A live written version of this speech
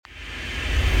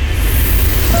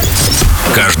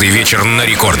Каждый вечер на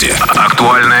рекорде.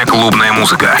 Актуальная клубная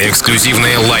музыка.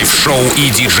 Эксклюзивные лайв-шоу и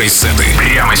диджей-сеты.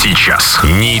 Прямо сейчас.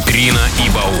 Нейтрино и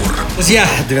Баур. Друзья,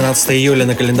 12 июля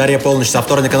на календаре, полночь со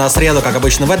вторника на среду. Как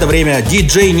обычно в это время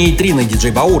диджей Нейтрино и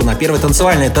диджей Баур на первой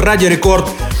танцевальной. Это Радио Рекорд.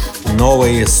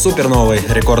 Новый, супер новый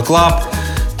Рекорд Клаб.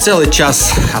 Целый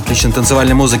час отличной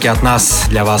танцевальной музыки от нас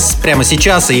для вас прямо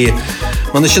сейчас. И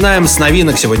мы начинаем с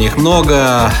новинок, сегодня их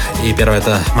много. И первое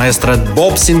это маэстро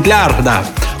Боб Sinclar, да.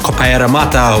 Capoeira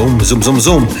мата,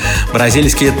 зум-зум-зум.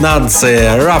 Бразильские танцы,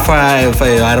 Raffa,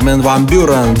 Armin Van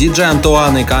Buuren, диджей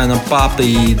Antoine, Icona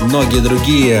и многие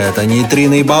другие. Это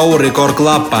Нейтрино и Баур, Рекорд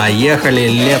Клаб. Поехали,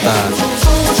 лето!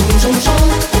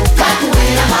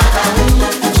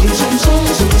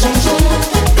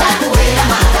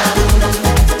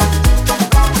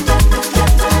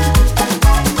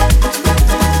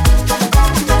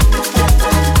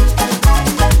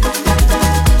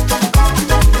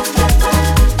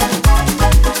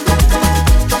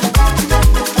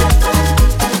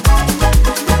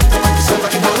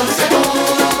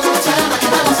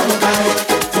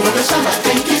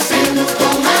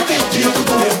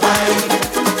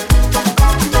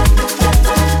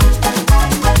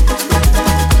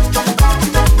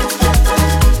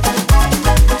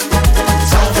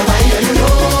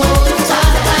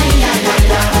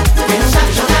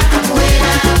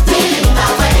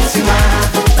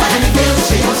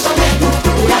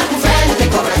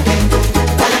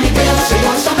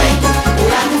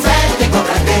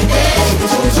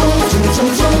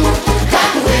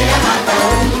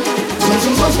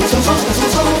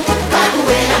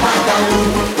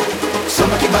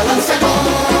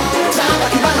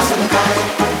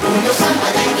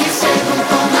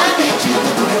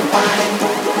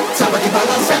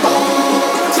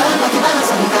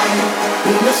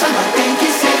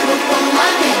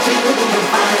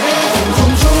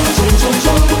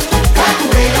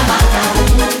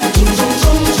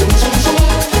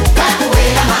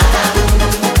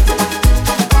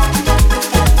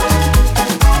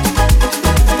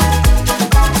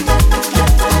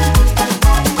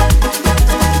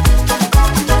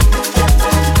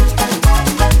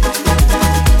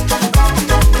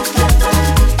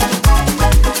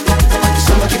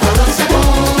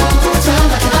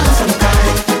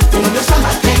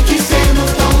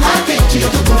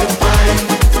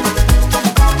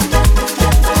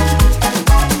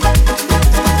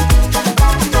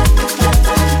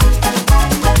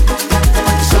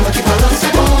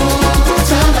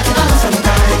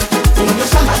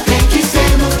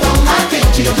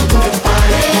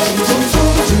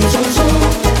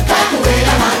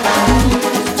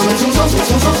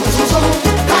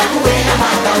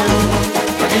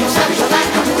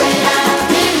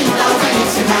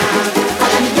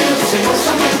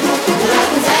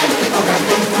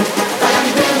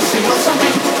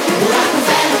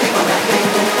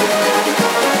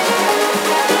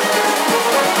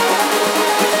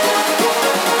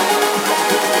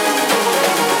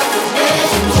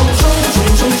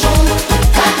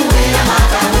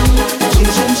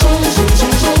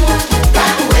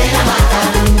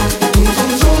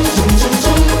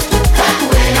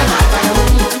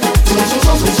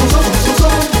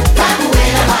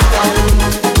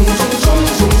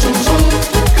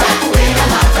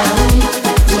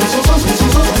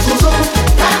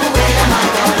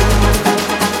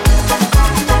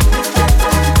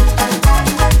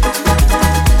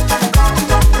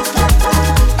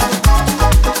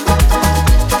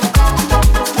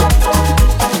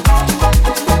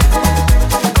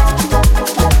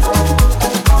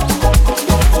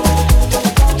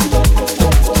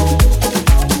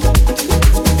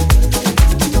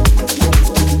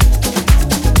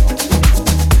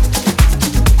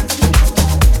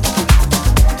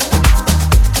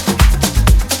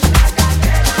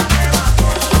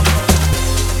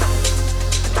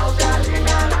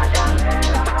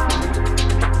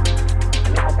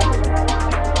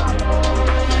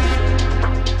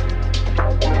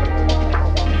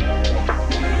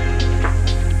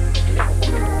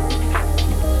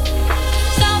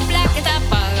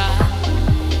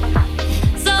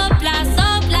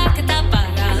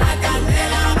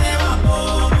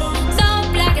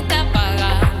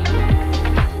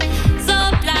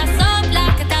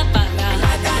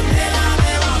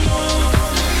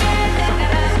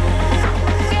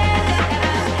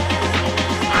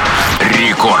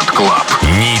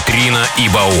 Нейтрино и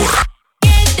Баур.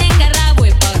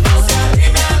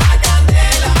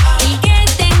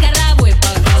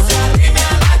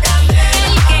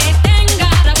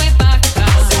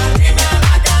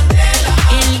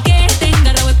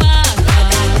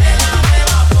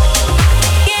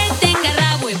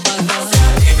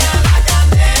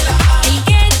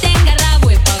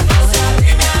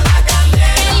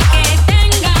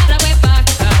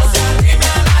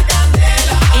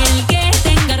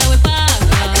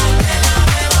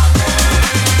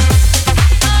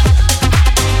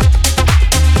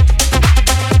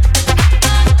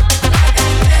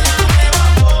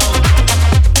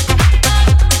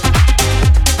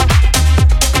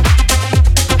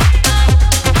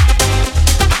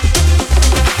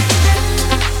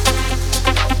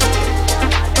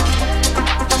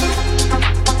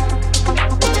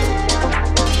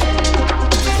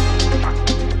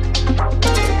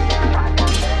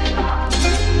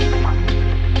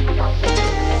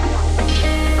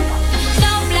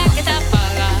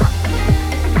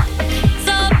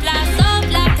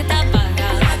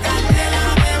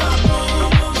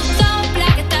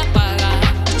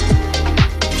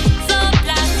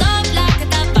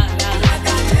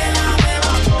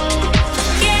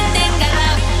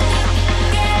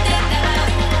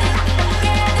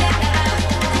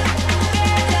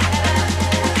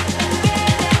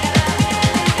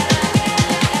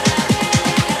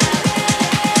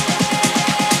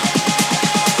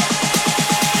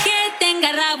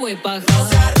 rabo es paja.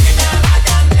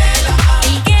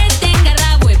 El que tenga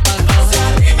rabo es paja.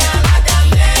 El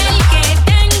que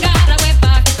tenga rabo es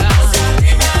paja.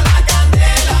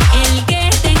 El que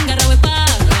tenga rabo es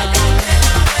paja.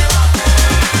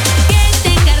 Que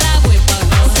tenga rabo es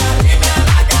paja.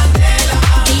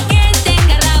 El que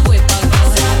tenga rabo es paja. El que tenga rabo es paja.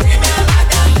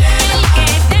 El que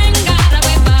tenga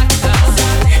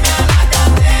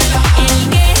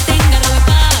rabo es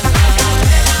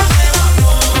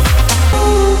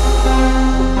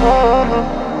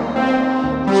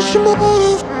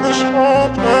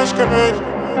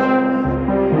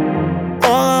All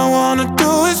I wanna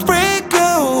do is break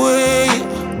away.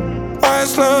 Why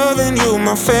is loving you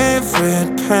my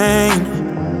favorite pain?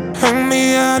 Hang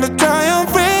me out to dry on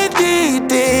rainy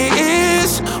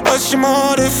days. What's your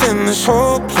motive in this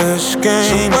hopeless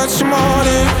game? So what's your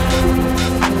motive?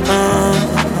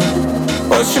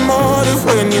 What's your motive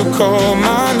when you call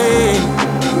my name?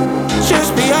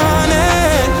 Just be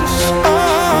honest.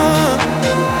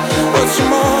 What's your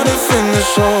motive in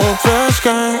this hopeless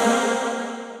game?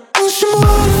 What's your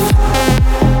motive?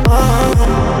 What's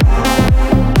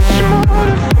your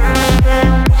motive in this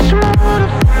game? What's your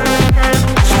motive in this game?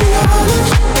 Just be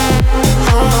honest.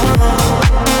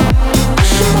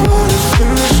 What's your motive in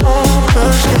this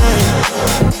hopeless game?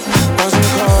 Wasn't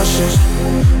cautious,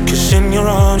 'cause in your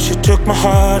arms you took my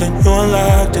heart and you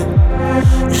unlocked it.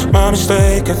 It was my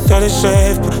mistake, I thought it's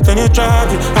safe, but then you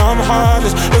dropped it. Now I'm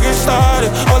heartless, look it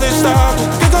started, all this stuff,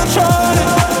 you control it.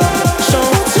 So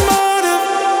what's your motive?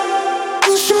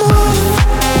 What's your motive?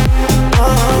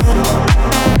 What's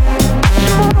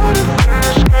your motive in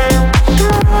this game? What's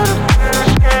your motive in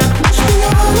this game? Just be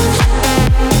honest.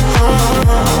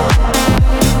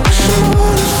 What's your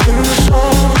motive in this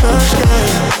hopeless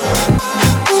game?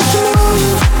 What's your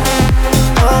motive?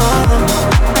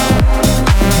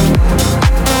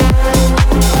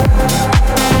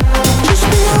 Just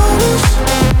be honest.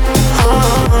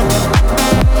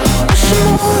 What's your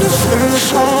motive in this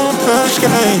hopeless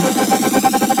game?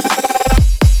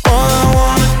 All I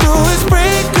wanna do is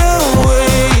break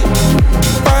away.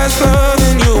 Why is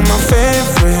loving you my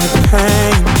favorite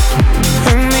pain?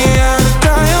 Hang me out to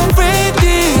dry on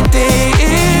rainy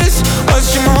days. What's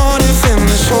your motive in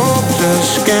this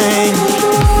hopeless game?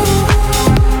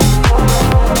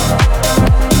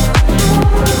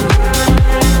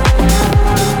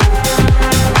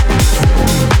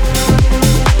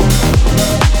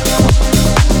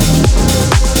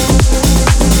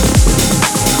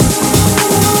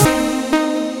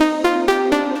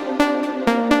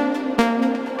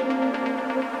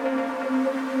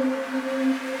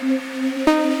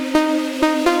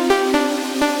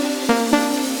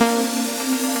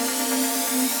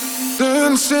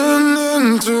 Dancing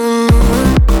in Tulum.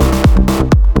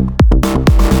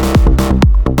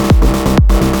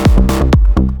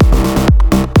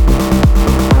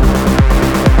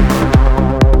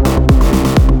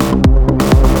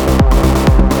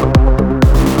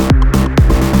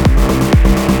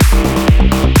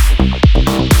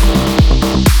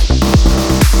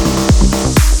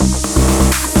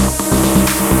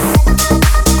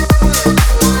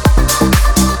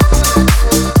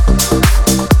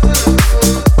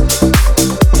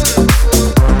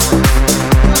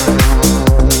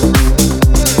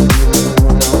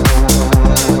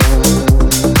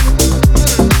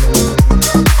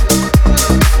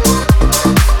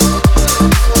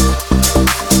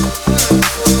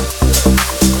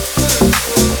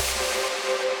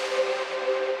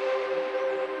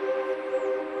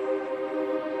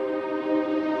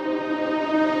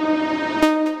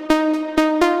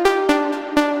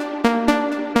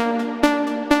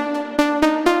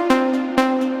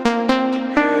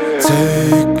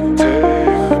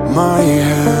 My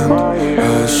hand,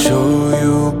 I'll show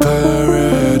you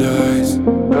paradise.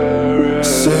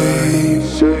 Say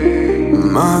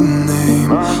my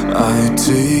name, I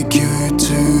take you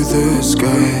to the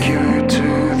sky.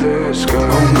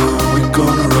 Oh no, we're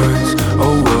gonna rise.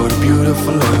 Oh, what a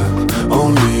beautiful life.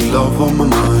 Only love on my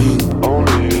mind.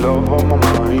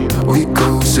 We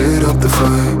go set up the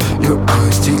fire. Your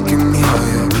eyes taking me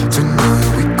higher. Tonight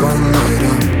we gon' light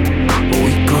up.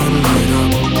 We gon' light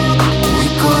up. We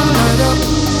gon' light up.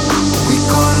 We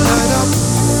gon' light up.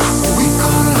 We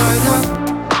gon' light up.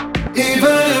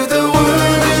 Even if the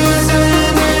world is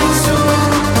ending soon,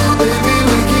 baby,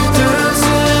 we keep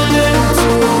dancing into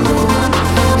the moon.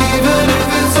 Even if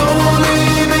it's only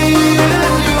me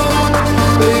and you,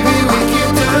 baby, we keep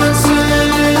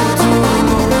dancing into the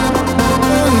moon.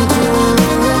 Into the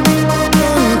moon.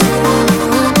 Into the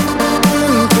moon.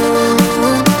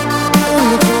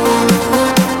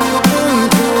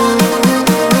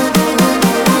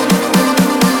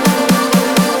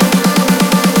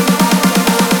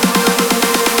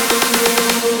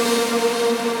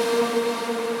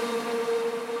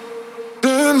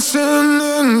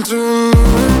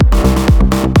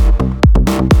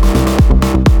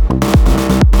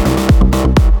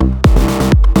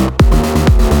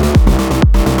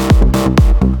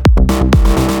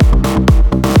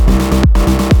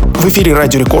 В эфире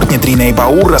Радио Рекорд, Nejtrino и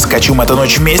Baur. Раскачиваем эту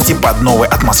ночь вместе под новый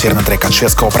атмосферный трек от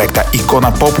шведского проекта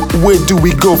Icona Pop «Where do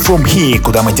we go from here?»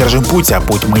 Куда мы держим путь, а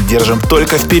путь мы держим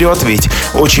только вперед, ведь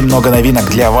очень много новинок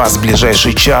для вас в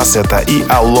ближайший час. Это и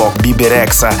Alok, Bebe,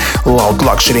 Rexha, Loud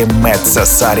Luxury, Matt,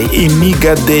 Sassari и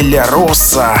Miggy, Dela,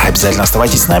 Rosa. Обязательно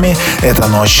оставайтесь с нами. Эта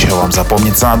ночь вам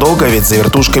запомнится надолго, ведь за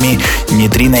вертушками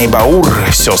Nejtrino и Baur.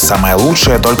 Все самое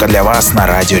лучшее только для вас на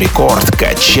Радио Рекорд.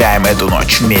 Качаем эту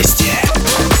ночь вместе.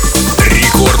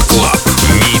 Рекорд Клаб,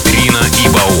 Nejtrino и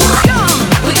Baur.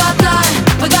 We got blood,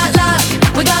 we got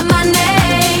love, we got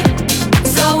money.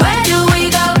 So where do we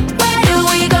go? Where do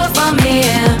we go from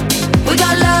here? We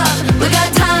got love, we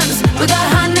got times, we got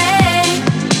honey.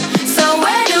 So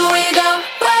where do we go?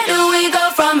 Where do we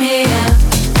go from here?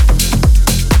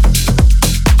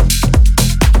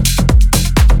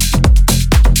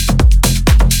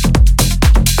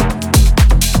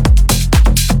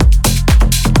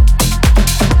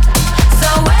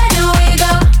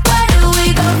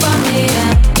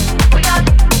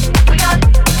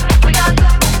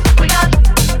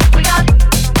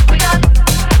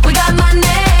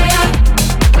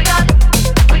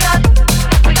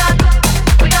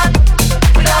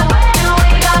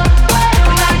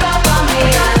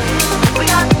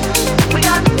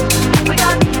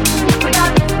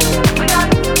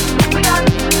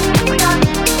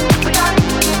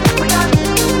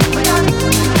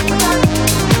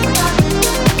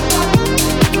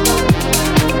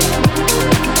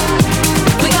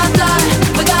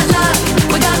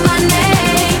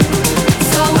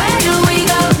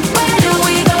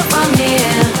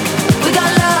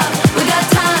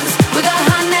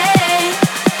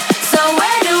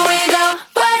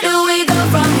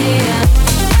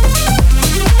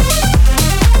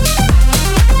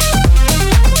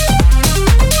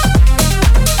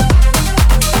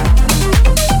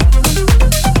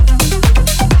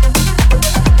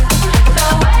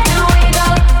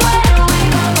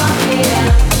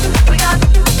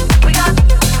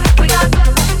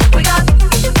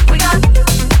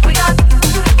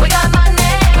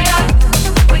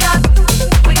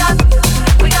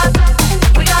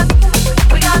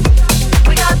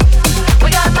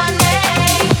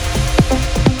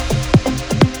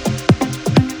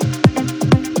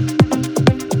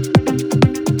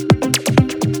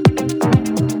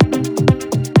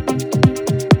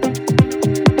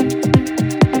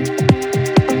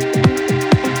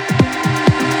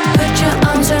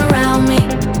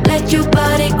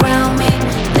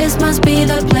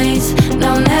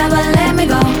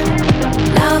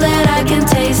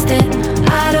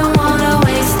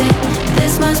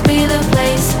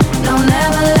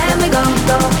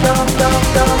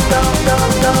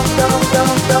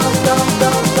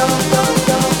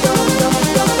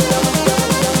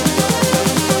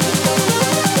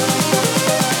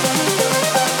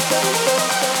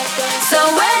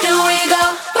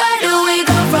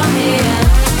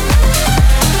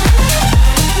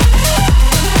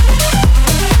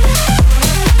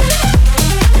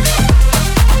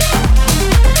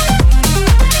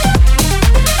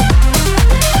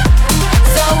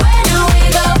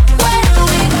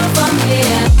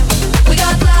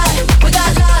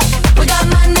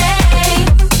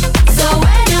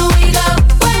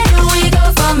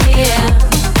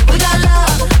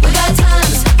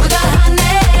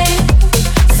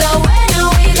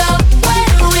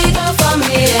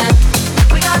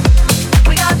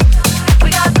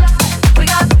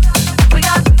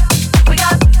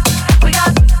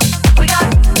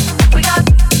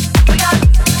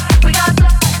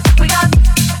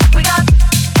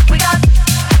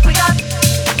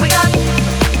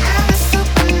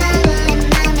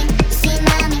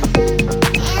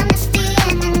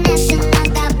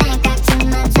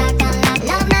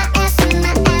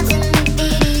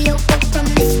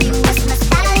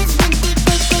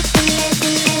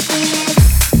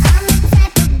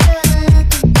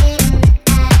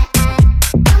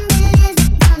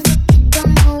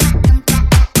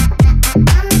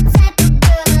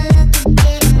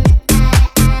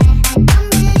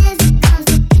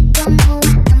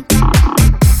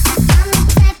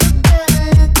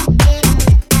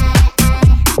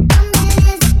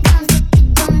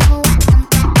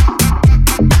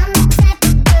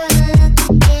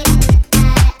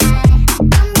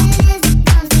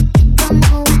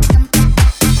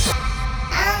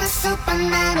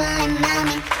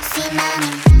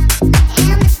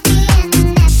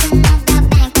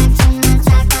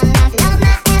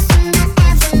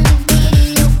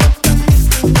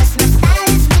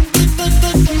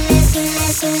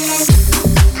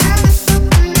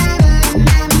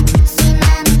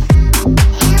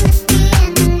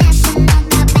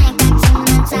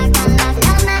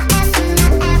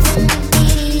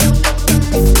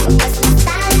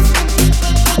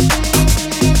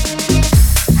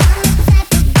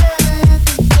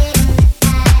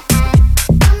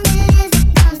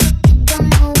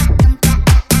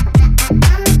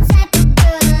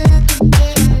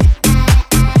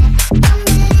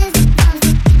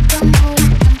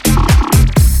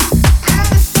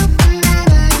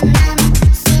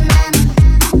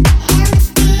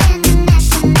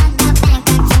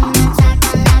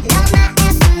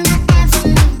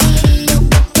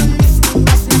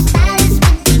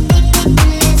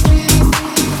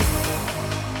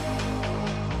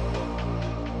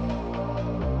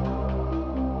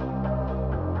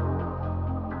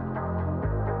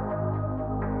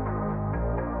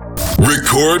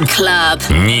 Рекорд Клаб.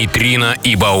 Нейтрино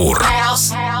и Баур.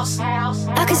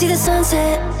 I can see the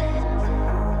sunset,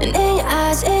 and in your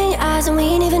eyes, and we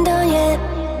ain't even done yet.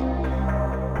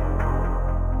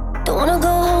 Don't wanna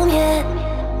go home yet.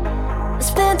 I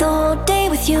spent the whole day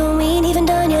with you, and we ain't even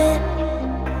done yet.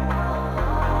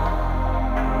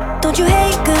 Don't you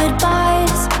hate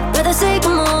goodbyes? Rather say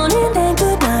good morning than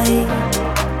good night.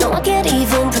 No, I can't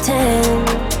even pretend.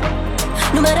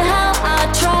 No matter how I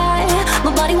try,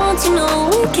 my body wants to know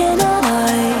we cannot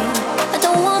hide. I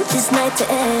don't want this night to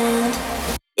end.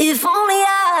 If only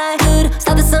I could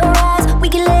stop the sunrise, we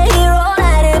can lay here all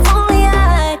night. If only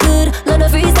I could learn to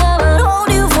freeze time and hold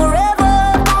you forever.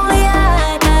 If only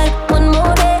I had one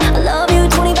more day, I love you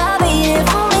 25 years.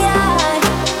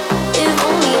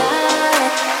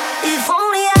 If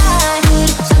only I could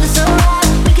stop the sunrise,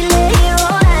 we can lay here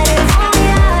all night. If only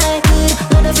I could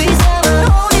learn to freeze time and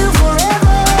hold you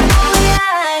forever. If only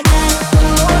I had one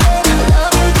more day, I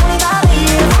love you 25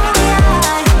 years.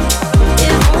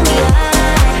 If only I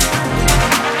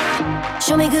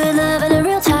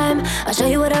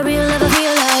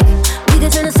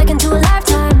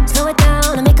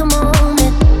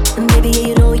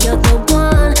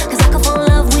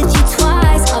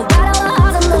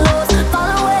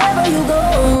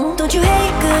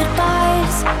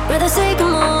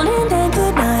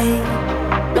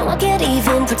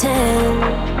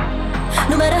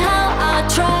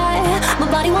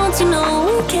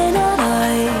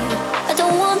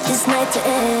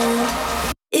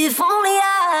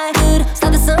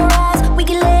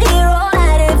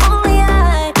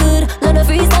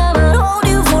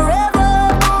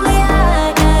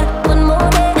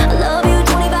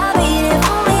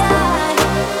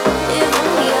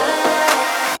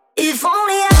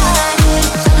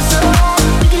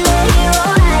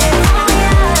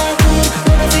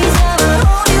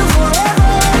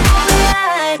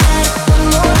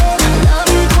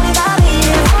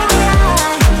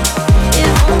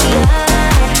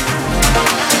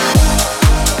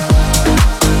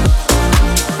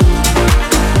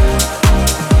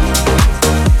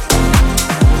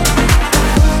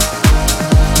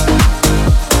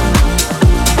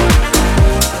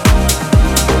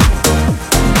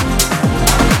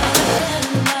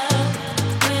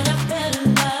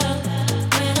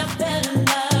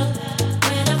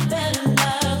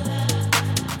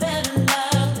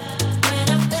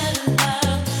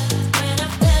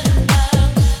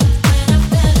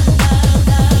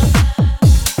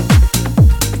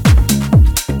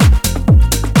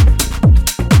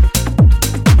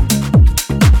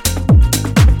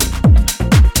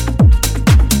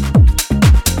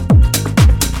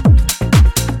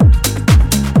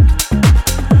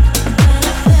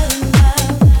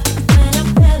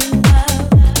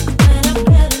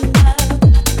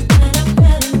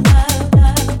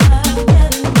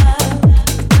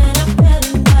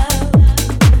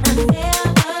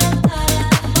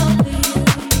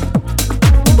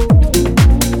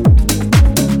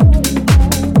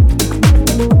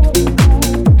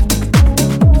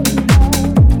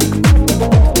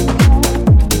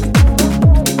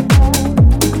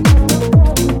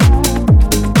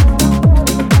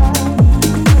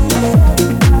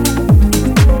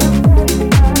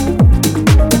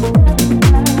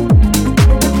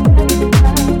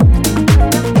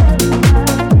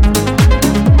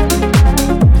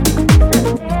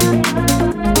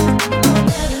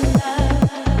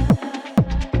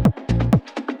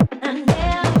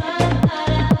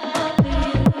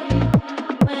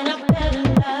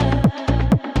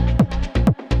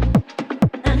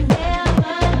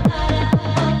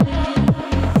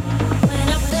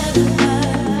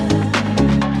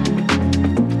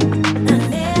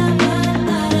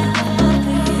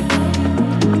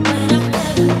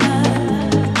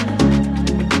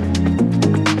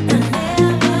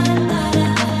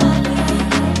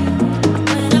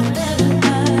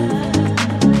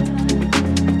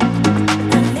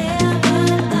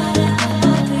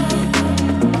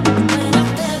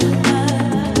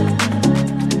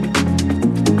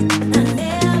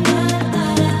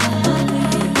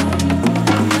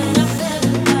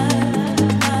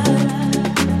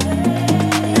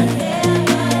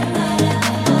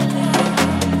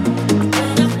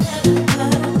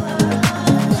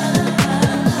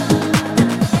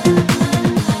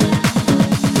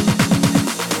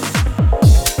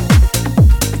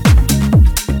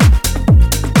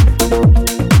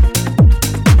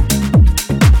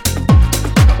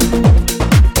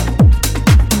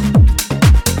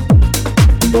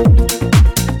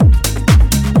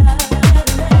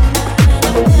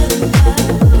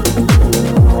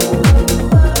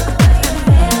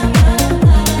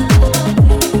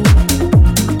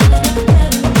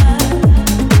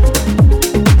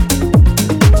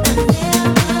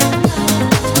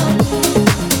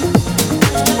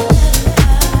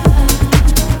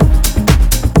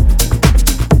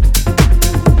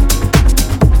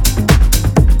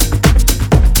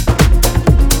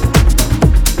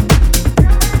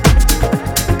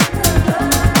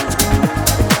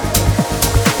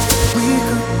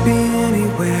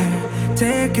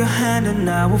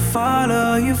will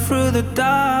follow you through the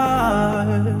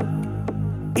dark.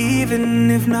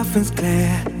 Even if nothing's clear,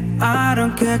 I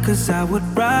don't care, cause I would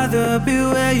rather be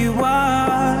where you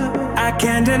are. I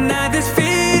can't deny this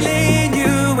feeling,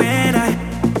 you and I.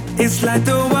 It's like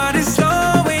the world is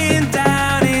slowing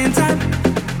down in time,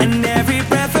 and every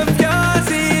breath of yours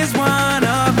is one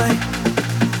of mine.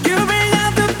 You bring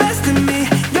out the best in me,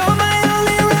 you're my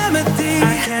only remedy.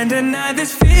 I can't deny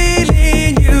this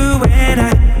feeling, you and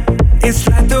I. It's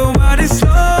like the world is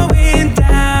slowing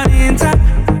down in time,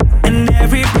 and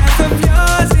every breath of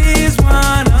yours is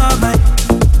one of mine.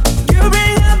 You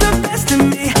bring out the best in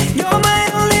me, you're my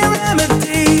only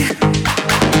remedy.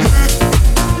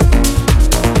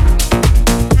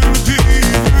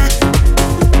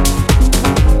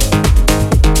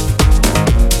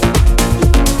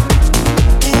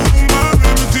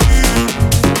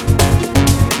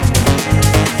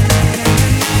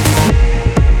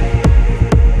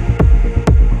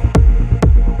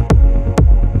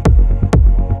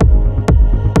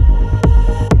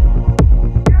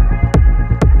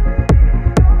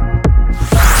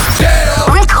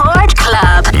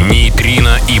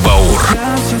 Nejtrino и Baur.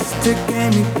 Just a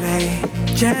game we play,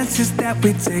 chances that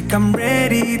we take. I'm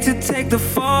ready to take the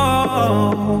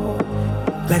fall,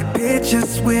 like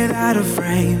pictures without a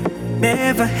frame.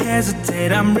 Never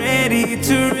hesitate, I'm ready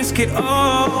to risk it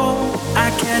all.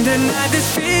 I can't deny this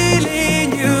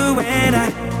feeling, you and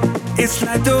I. It's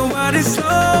like the world is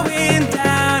slowing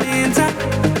down in time,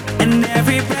 and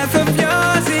every breath of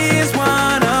yours is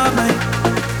one of mine.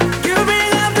 You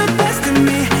bring out the best in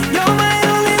me, you're my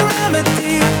only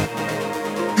remedy.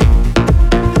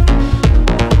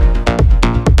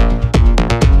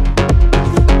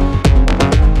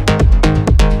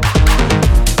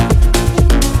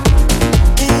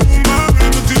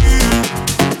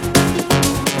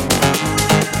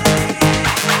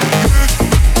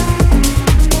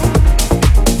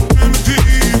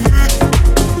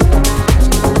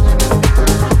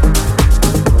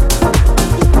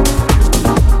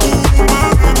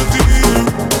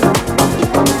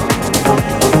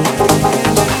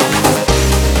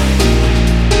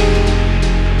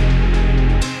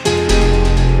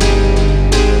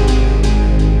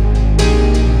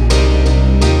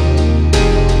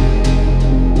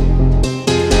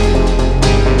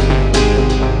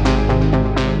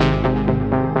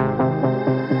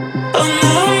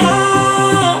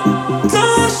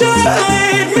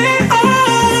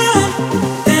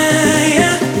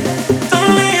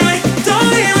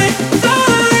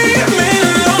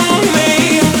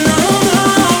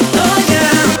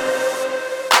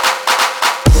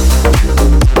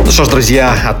 Что ж,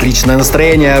 друзья, отличное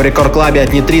настроение в Рекорд-клабе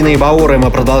от Nejtrino и Baur.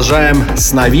 Мы продолжаем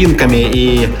с новинками.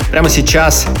 И прямо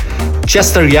сейчас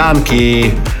Chester Young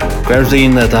и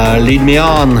Keerthin, это Lead Me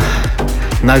On.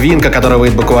 Новинка, которая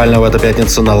выйдет буквально в эту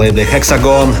пятницу на лейбле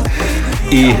HEXAGON.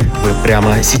 И вы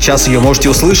прямо сейчас ее можете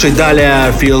услышать.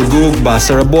 Далее Felguk,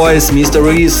 Basura Boyz,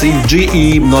 Mystery, CG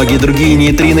и многие другие.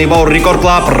 Nejtrino и Baur,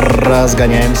 Рекорд-клаб.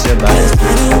 Разгоняемся далее.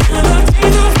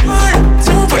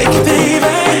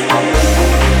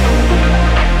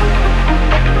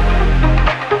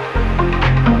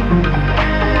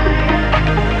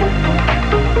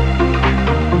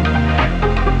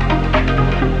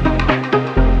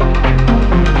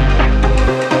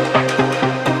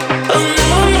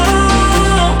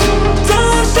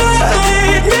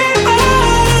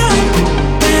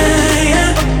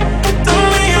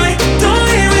 Don't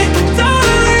leave me, don't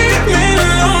leave me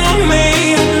alone, me.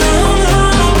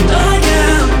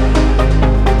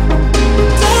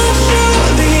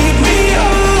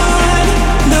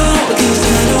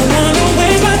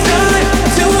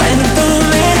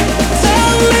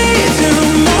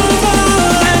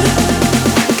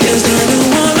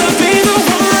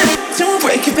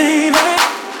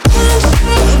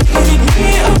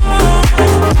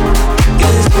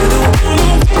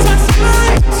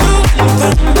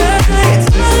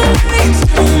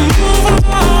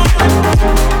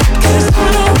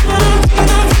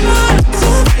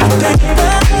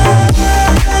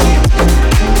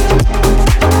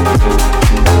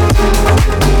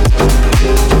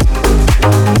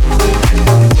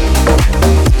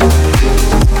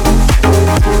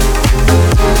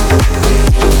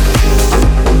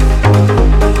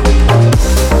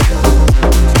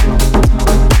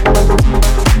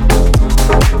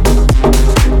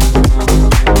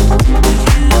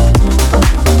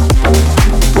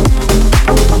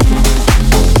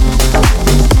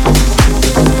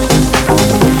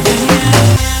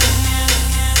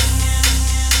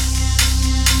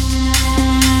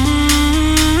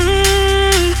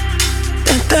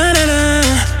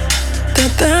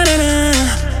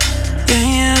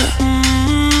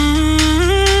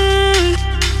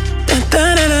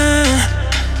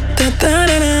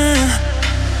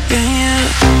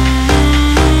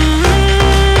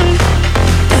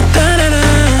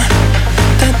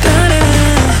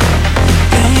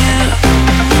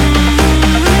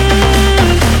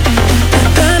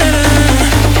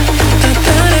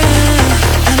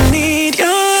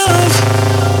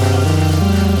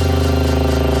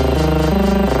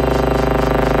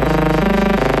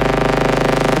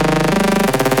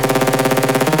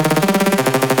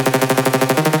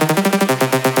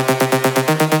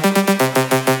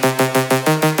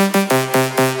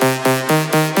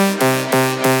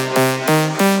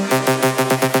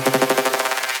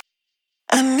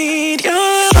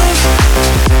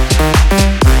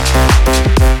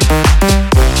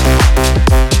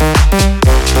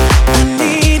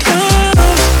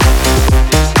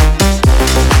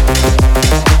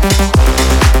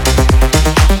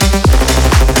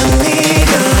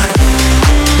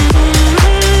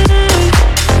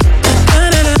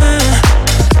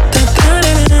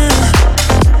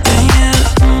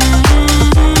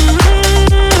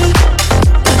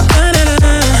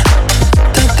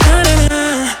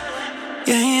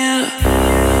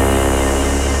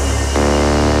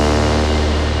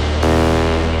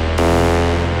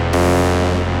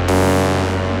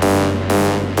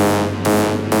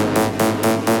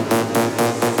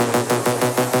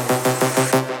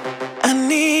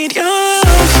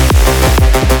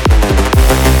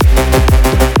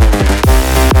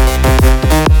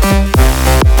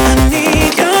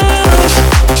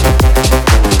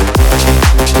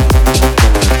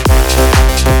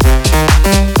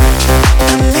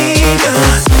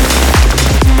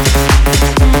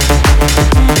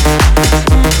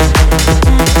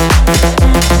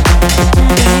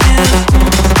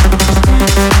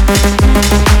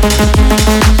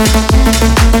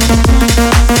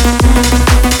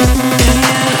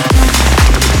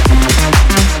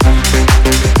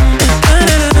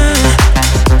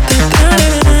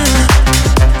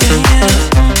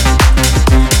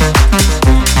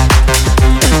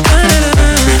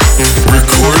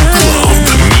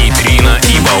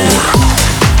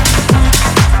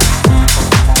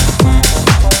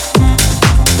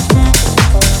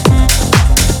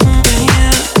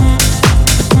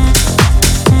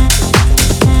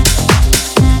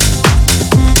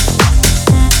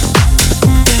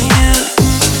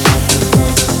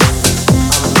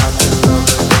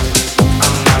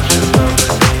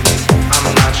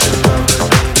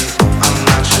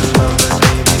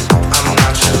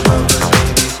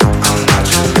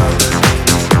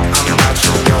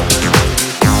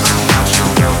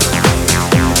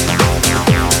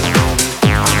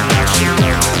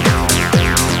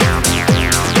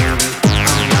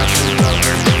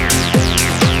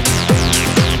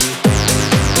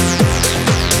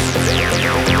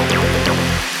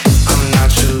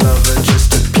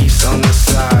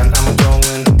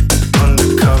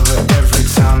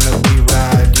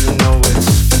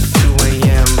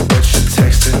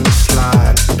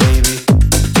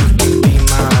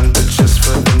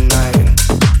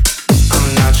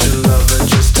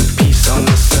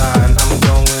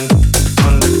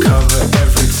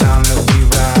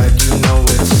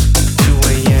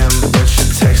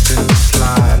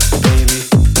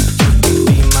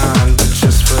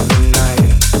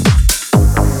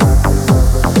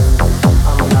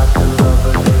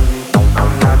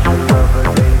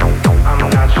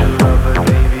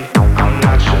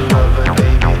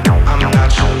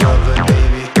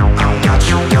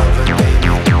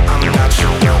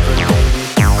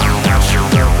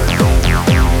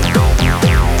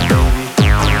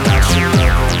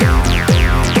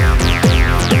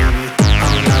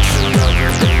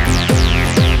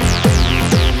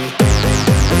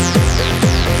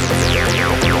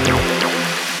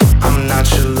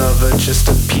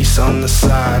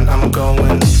 slide. I'm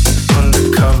going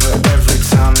undercover every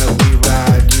time that we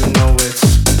ride. You know it's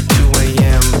 2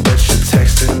 a.m. but you're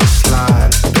texting me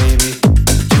slide. Baby,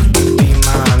 you can be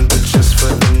mine, but just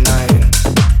for the night.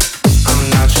 I'm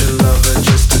not your lover,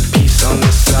 just a piece on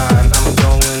the side. I'm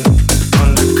going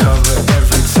undercover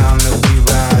every time that we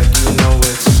ride. You know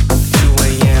it's 2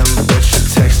 a.m. but you're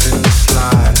texting me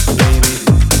slide. Baby,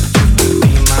 you can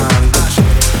be mine, but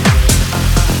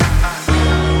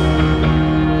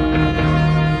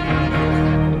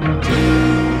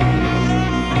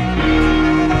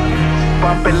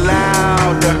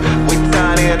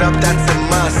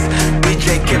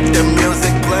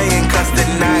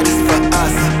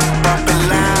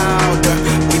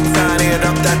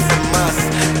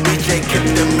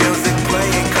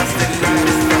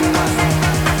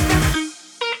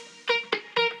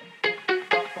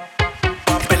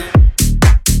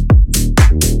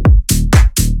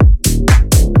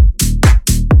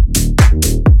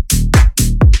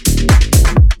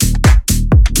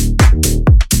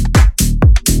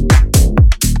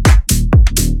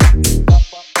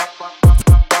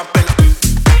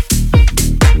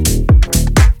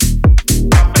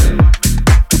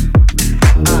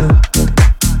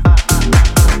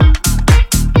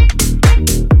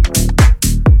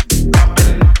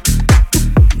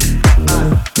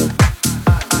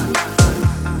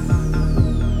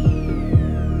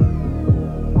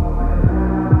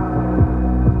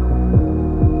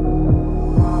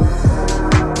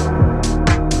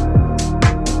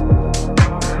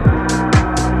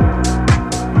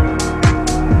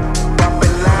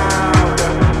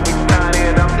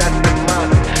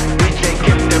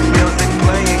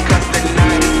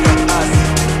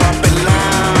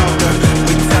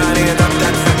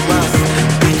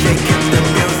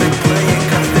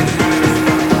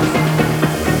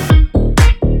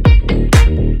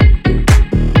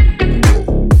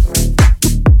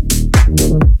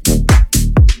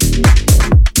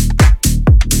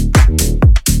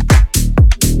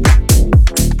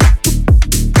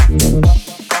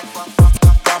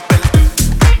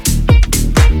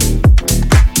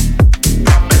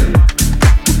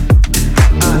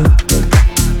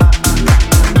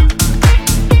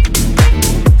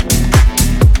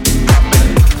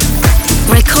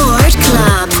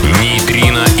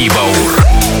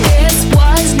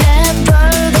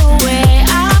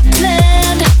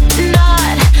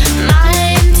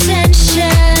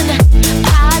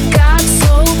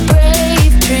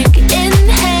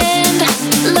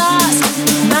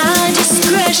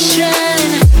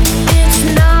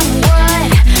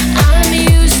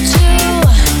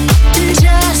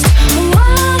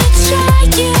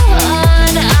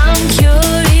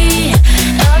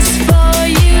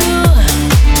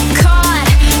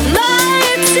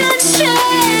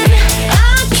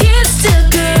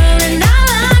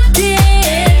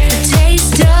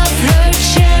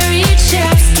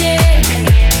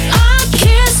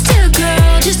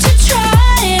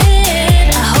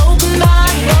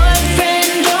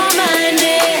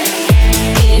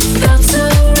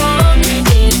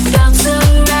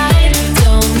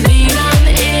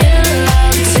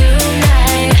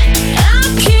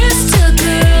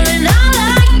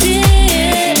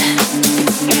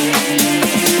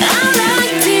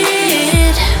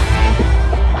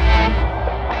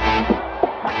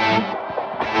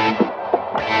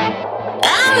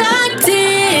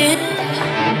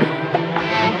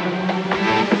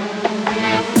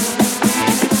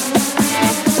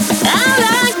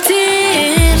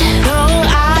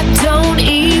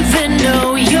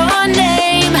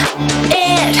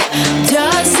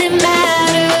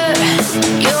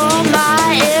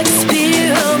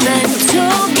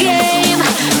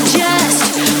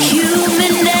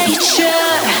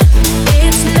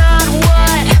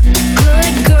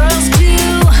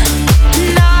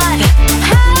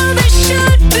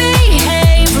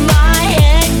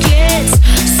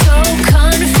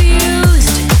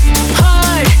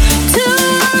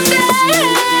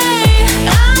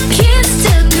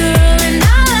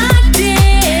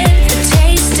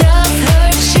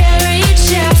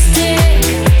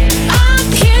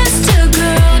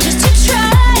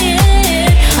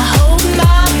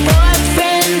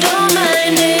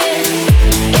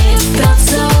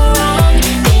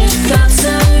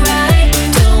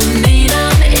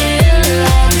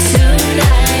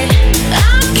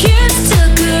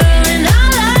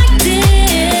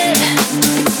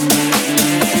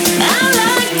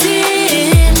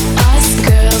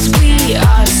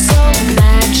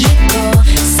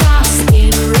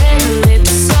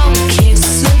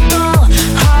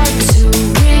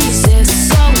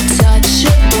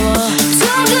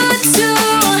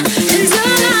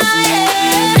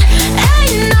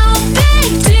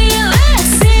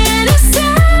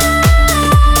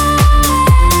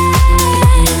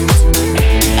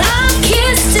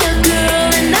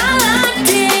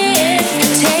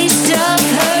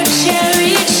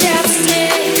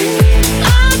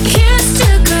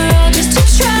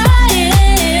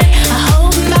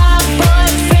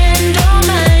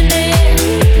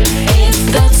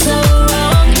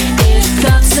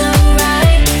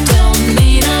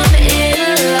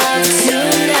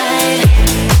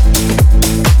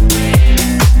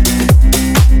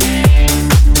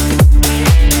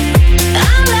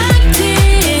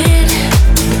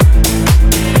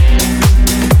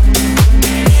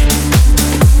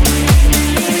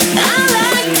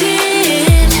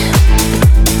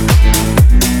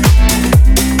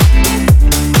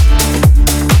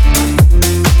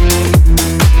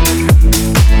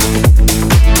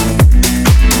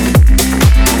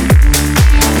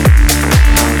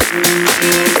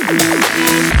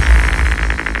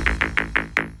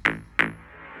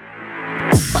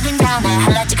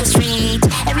Hological street.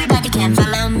 Everybody can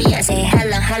follow me. I say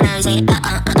hello, hello, say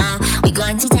we're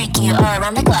going to take you all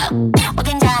around the globe.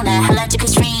 Walking down the Hological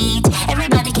street.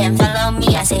 Everybody can follow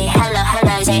me. I say hello,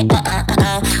 hello, say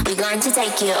we're going to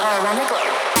take you all around the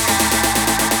globe.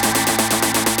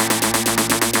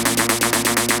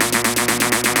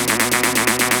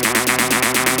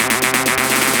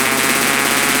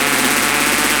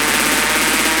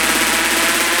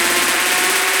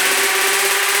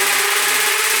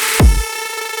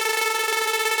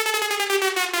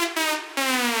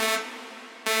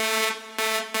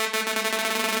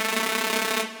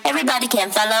 Everybody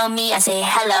can follow me. I say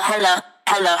hello, hello,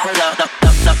 hello, hello.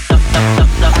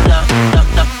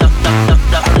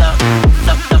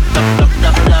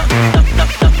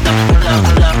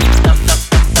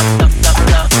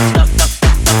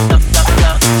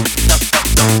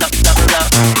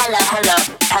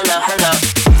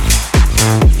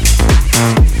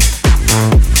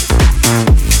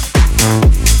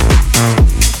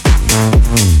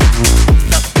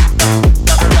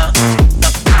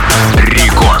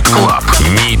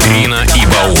 Nejtrino и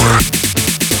Baur.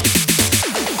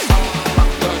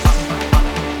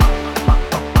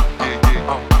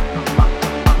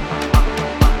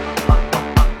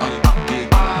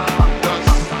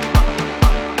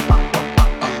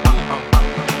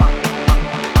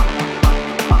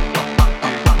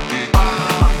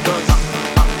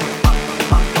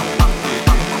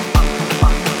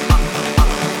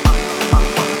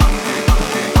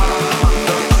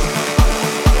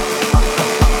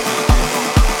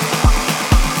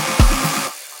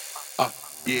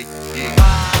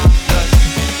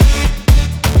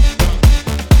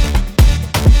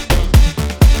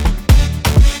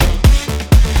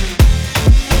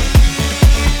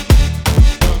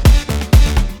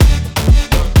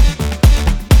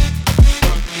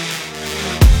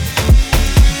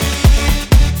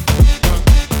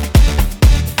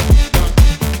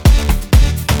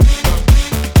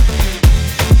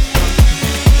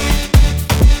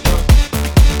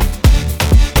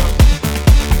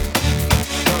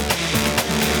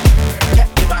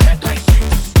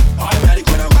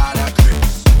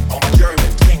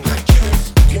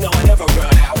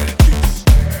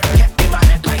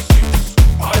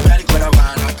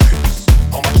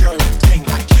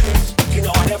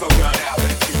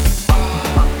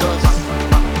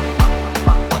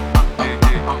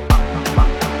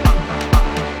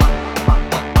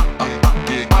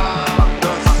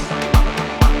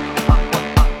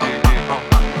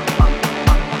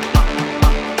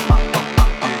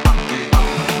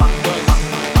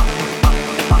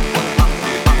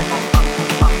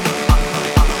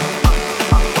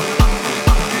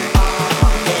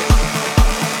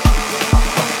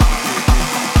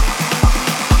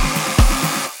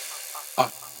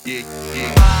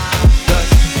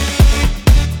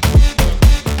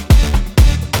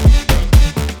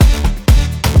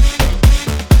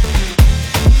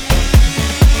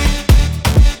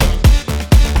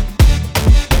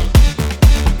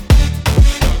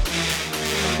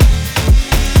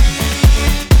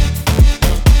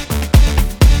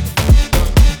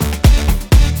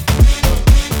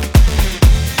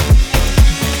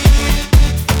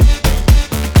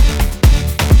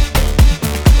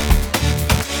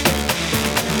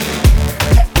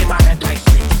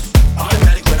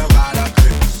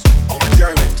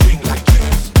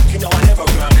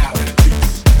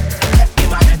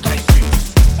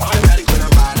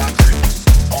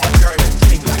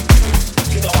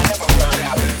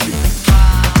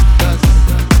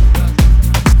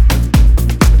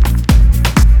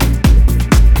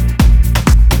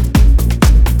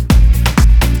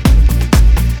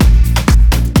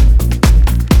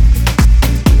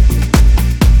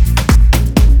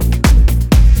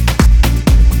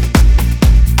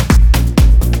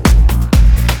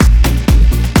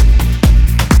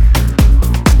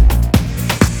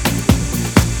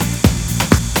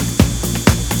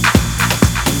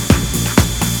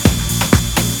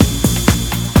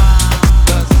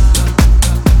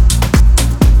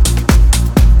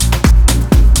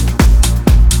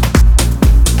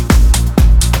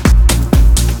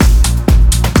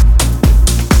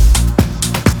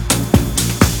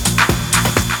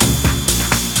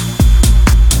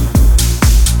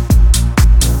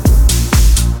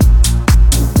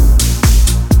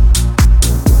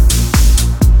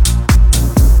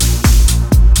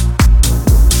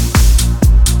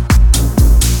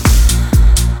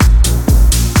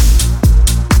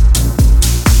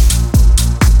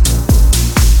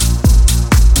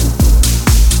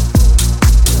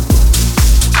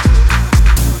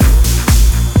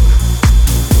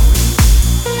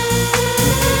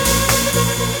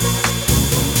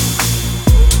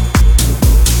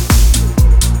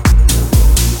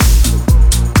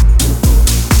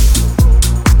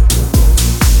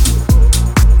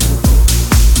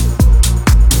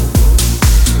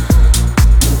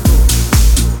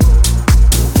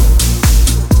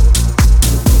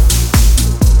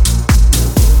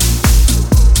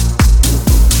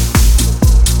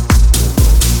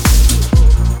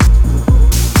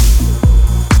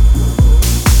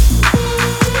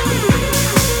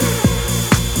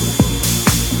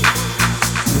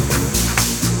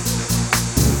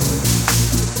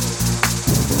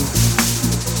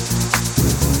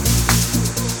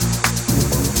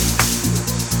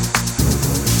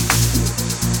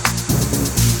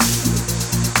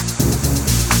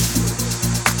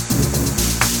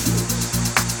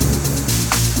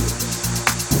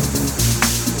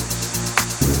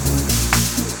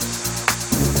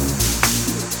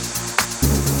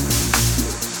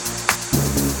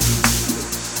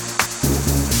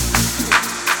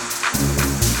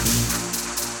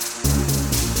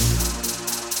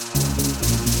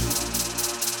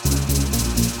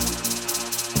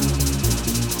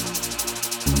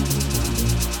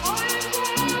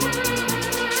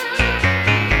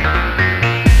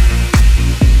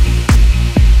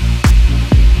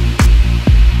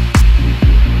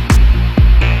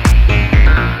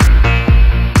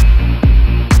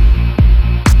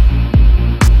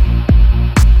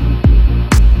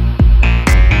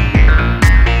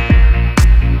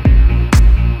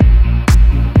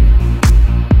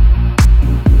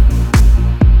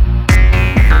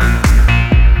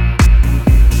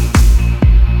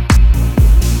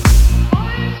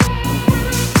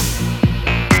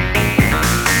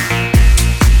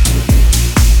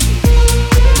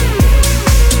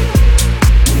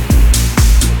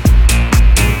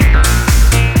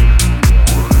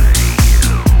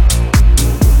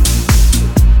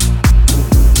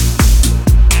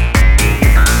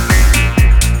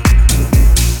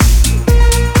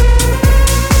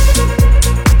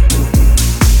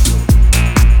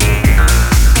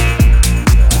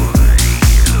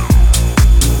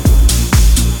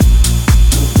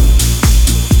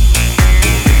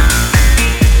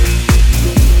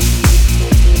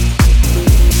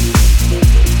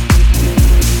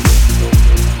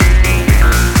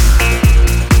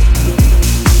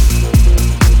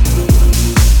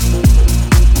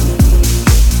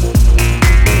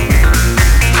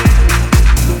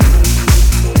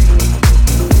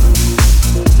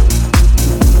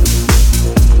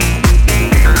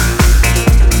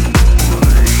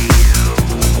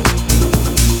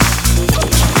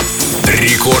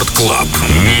 Club.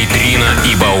 Нейтрино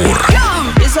и Баур.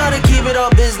 It's hard to keep it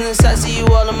all business. I see you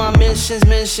all in my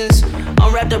mentions.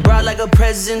 I'm wrapped up right like a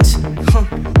present.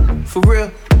 For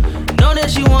real. Know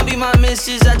that you won't be my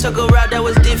missus. I took a route that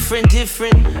was different.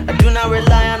 I do not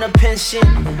rely on a pension.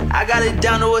 I got it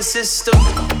down to a system.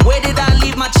 Where did I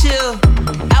leave my chill?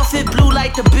 Outfit blue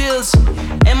like the Bills.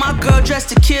 And my girl dressed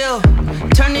to kill.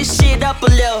 Turn this shit up a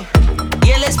little.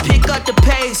 Yeah, let's pick up the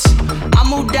pace. I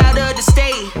moved out of the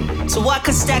state so I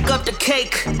could stack up the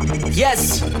cake.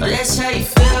 Yes, oh, that's how you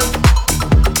feel.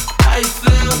 How you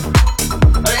feel?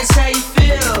 Oh, that's how you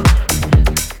feel.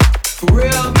 For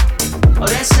real. Oh,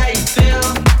 that's how you feel.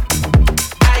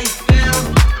 How you feel?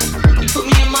 You put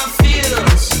me in my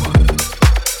feels.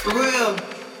 For real.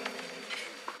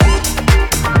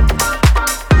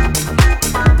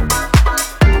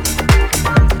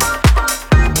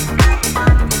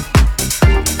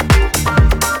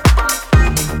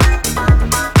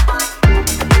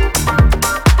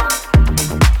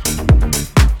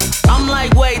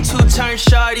 Turn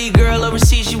shawty, girl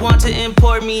overseas, she want to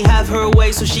import me. Have her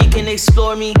way so she can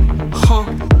explore me.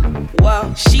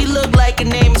 Wow. She look like her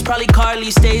name is probably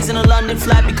Carly. Stays in a London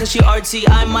flat because she artsy.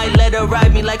 I might let her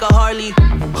ride me like a Harley.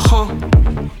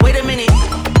 Wait a minute,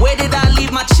 where did I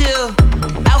leave my chill?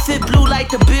 Outfit blue like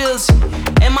the Bills.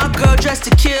 And my girl dressed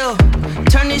to kill.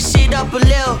 Turn this shit up a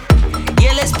little.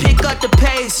 Yeah, let's pick up the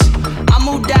pace. I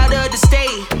moved out of the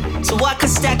state so I could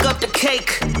stack up the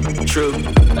cake. True.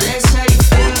 That's how you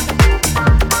feel.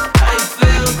 How you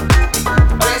feel?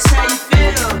 Oh, that's how you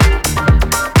feel.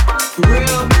 For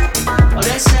real? Oh,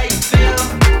 that's how you feel.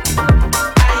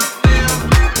 How you feel?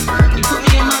 You put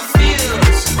me in my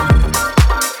feels.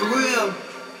 For real.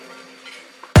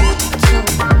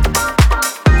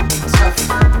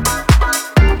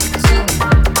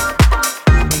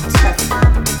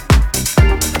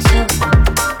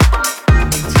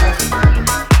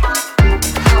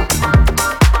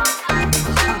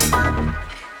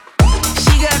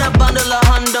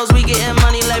 We getting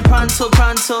money like pronto.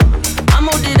 I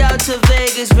moved it out to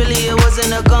Vegas, really it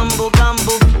wasn't a gumbo.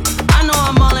 I know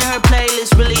I'm all in her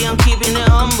playlist, really I'm keeping it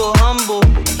humble.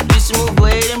 Used to move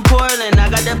weight in Portland, I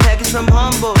got that package from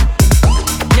Humble.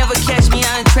 Never catch me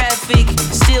out in traffic,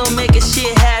 still making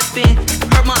shit happen.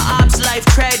 Heard my ops life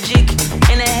tragic,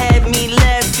 and it had me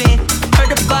laughing. Heard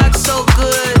the box so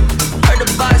good, heard the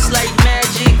box like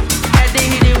magic. Had to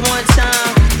hit it one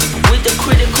time, with the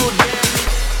critical damage.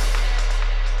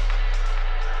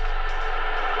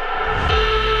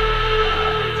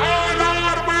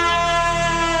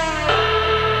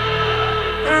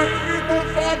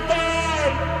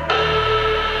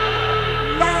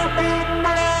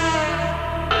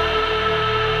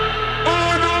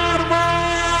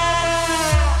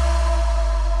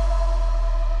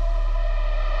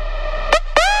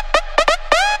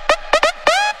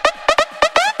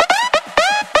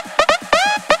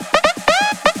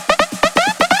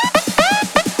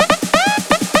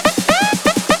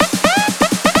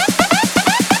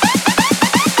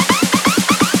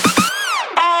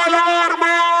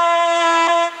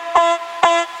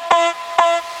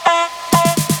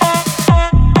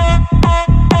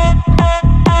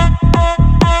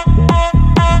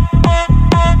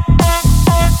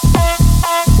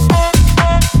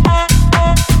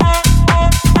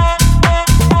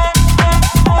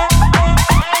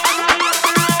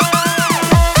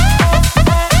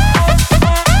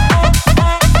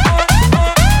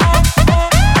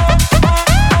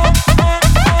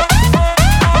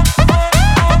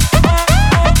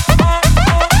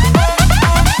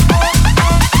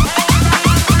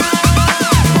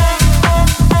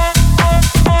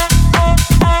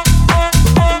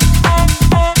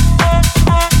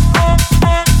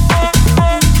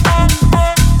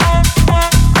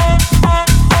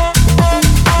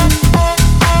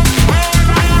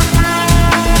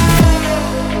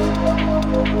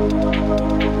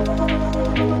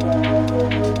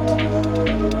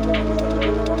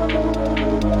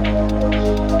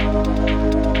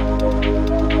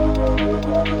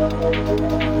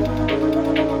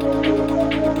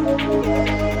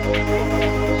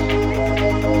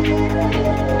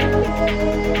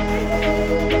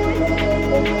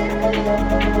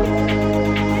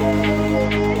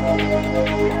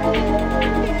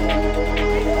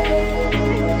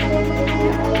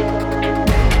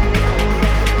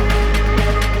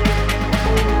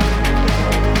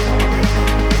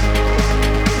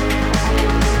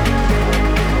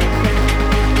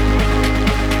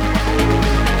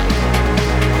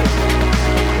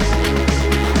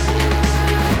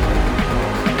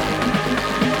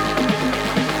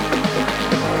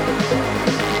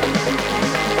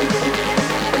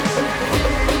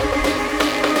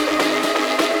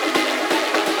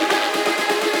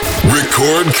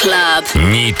 Рекорд Клаб.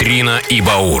 Нейтрино и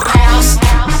Баур.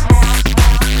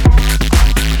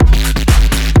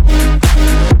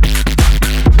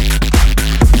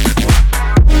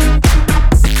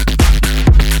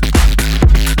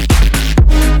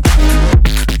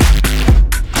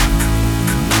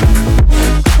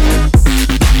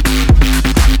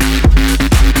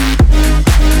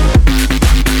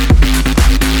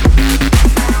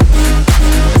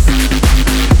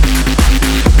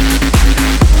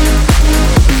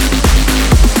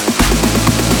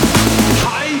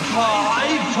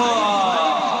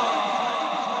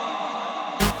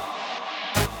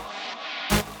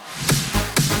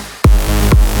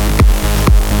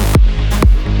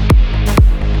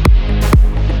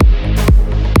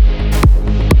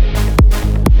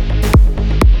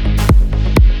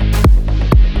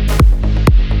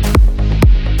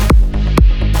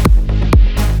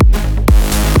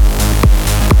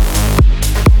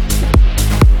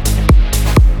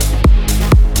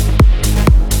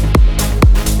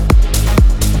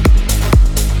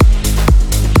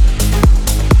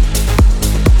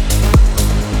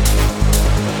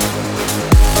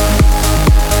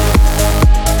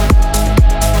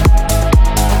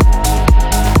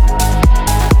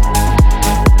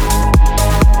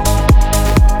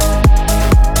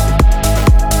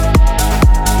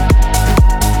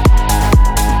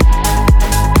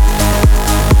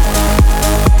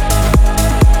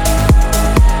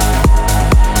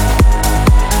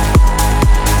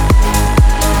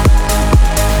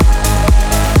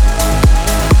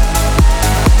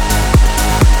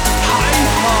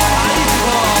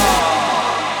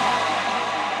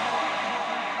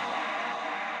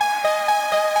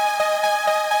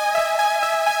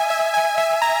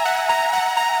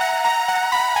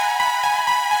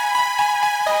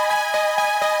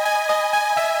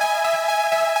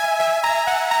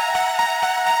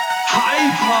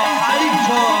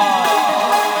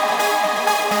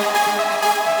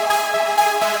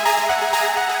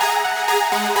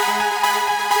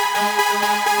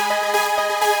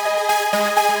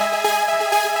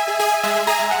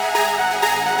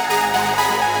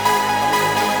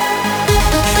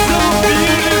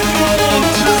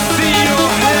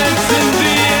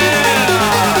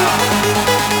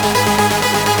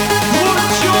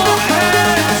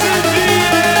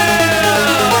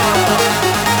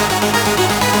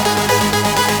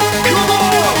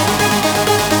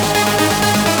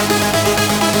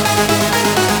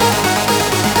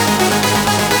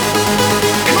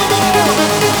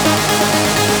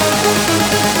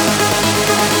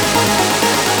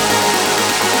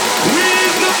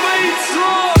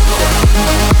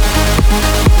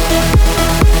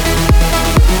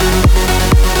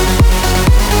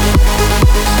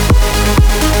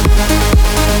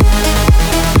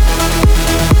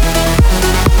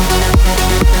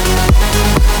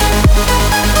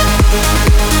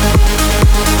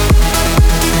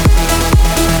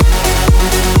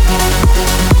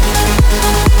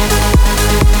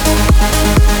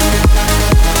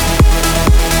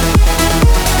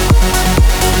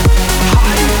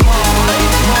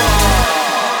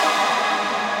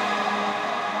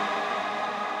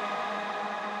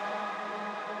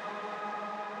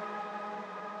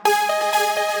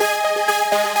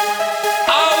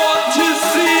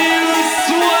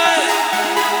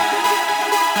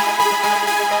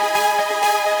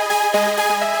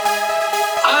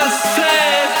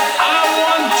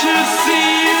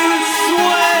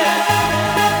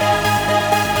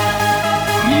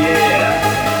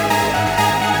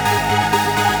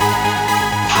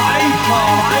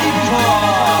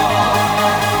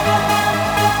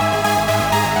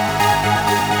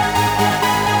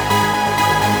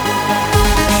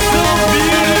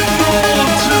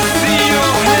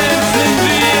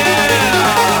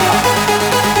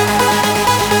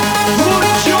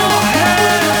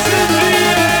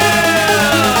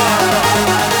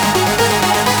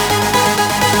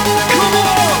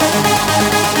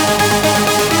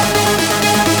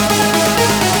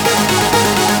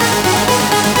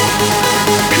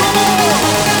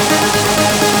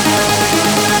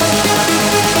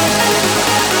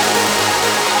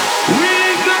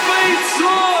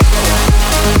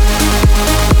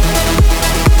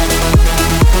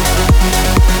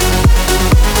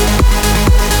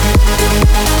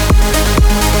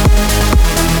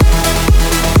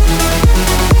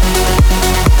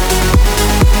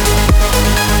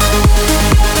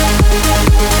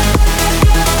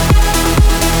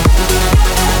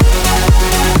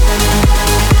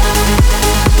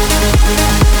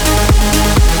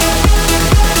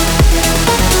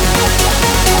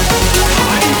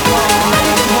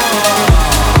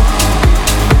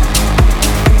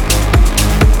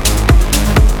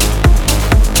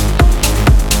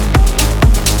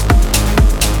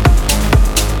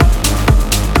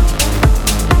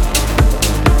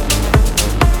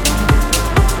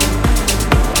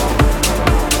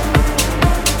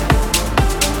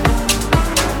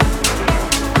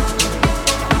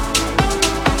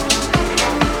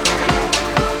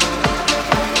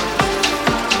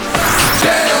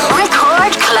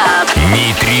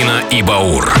 Нейтрино и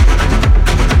Баур.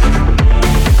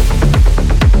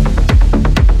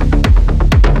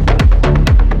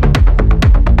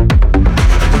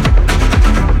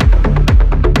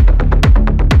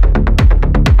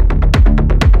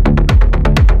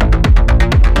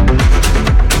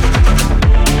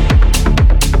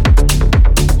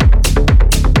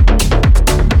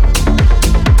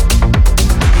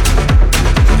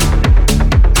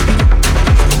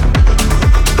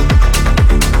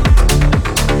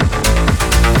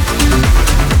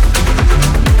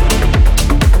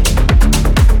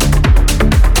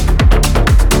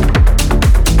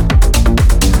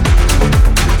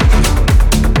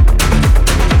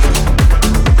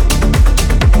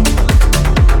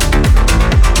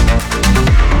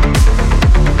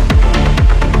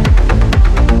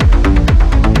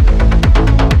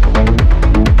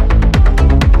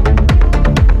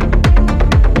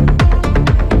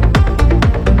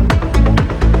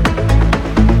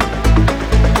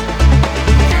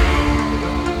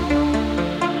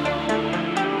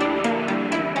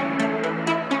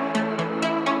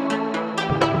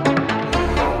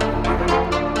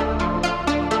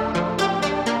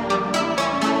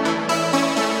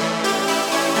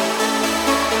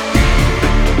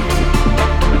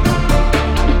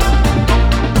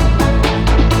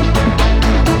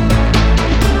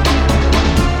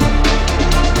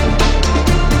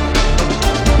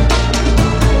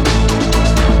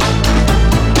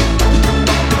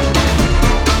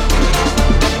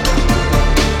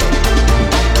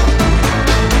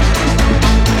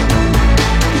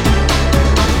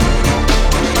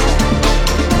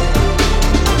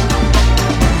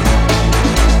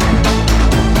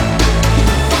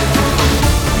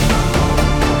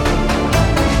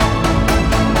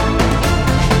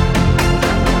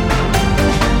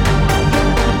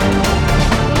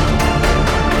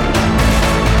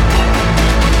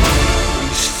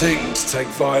 Take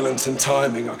violence and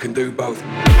timing, I can do both.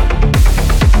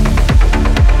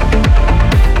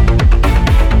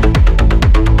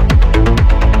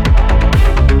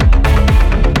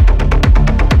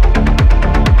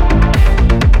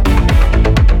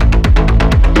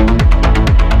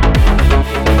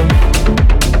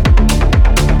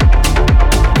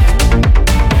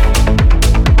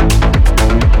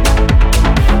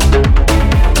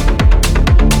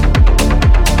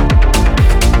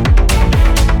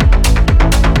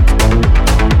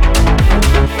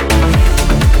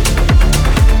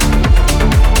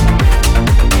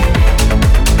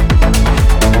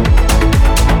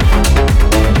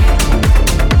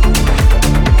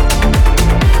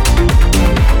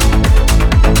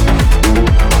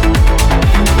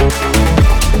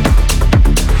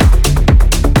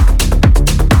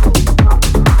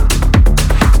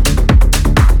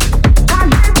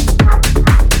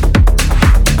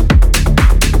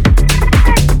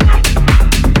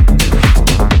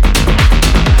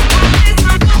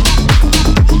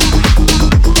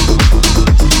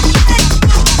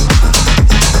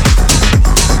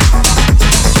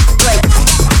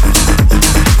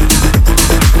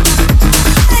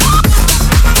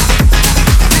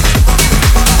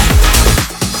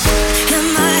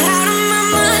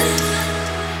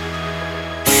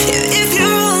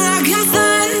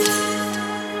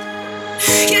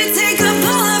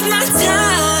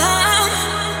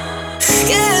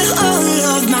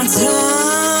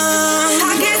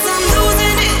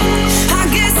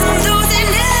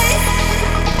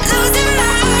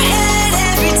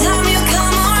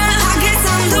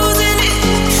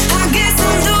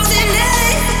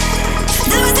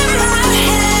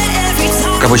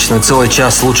 Обычно целый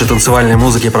час лучшей танцевальной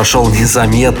музыки прошел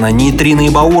незаметно. Нейтрино и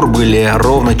Баур были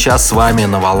ровно час с вами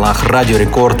на волнах Радио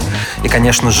Рекорд. И,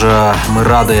 конечно же, мы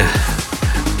рады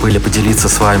были поделиться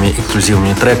с вами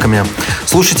эксклюзивными треками.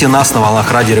 Слушайте нас на волнах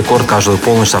Радио Рекорд каждую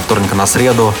полночь со вторника на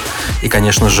среду. И,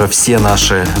 конечно же, все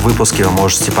наши выпуски вы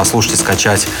можете послушать и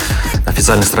скачать на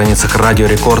официальных страницах Радио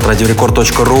Рекорд,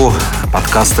 radiorecord.ru,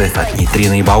 подкасты от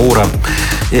Нейтрино и Баура.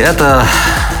 И это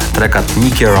трек от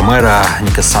Ники Ромеро,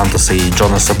 Ника Сантоса и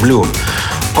Джонаса Блю.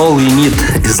 All we need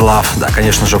is love. Да,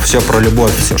 конечно же, все про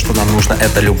любовь. Все, что нам нужно,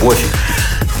 это любовь.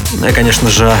 Ну и, конечно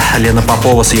же, Лена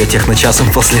Попова с ее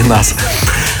техночасом после нас.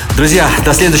 Друзья,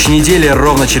 до следующей недели.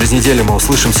 Ровно через неделю мы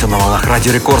услышимся на волнах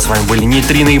Радио Рекорд. С вами были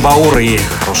Нейтрино и Баур. И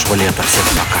хорошего лета. Всем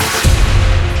пока.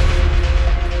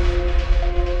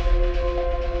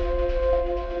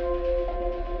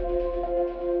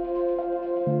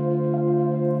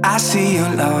 I see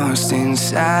you're lost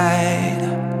inside.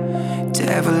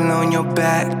 Devil on your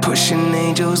back, pushing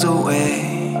angels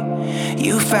away.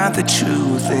 you found the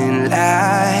truth in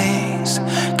lies.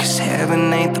 Cause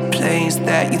heaven ain't the place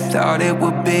that you thought it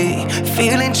would be.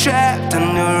 Feeling trapped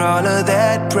under all of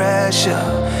that pressure.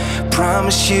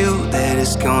 Promise you that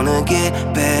it's gonna get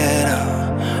better.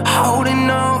 Holding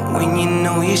on when you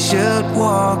know you should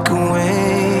walk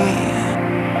away.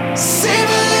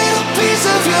 Save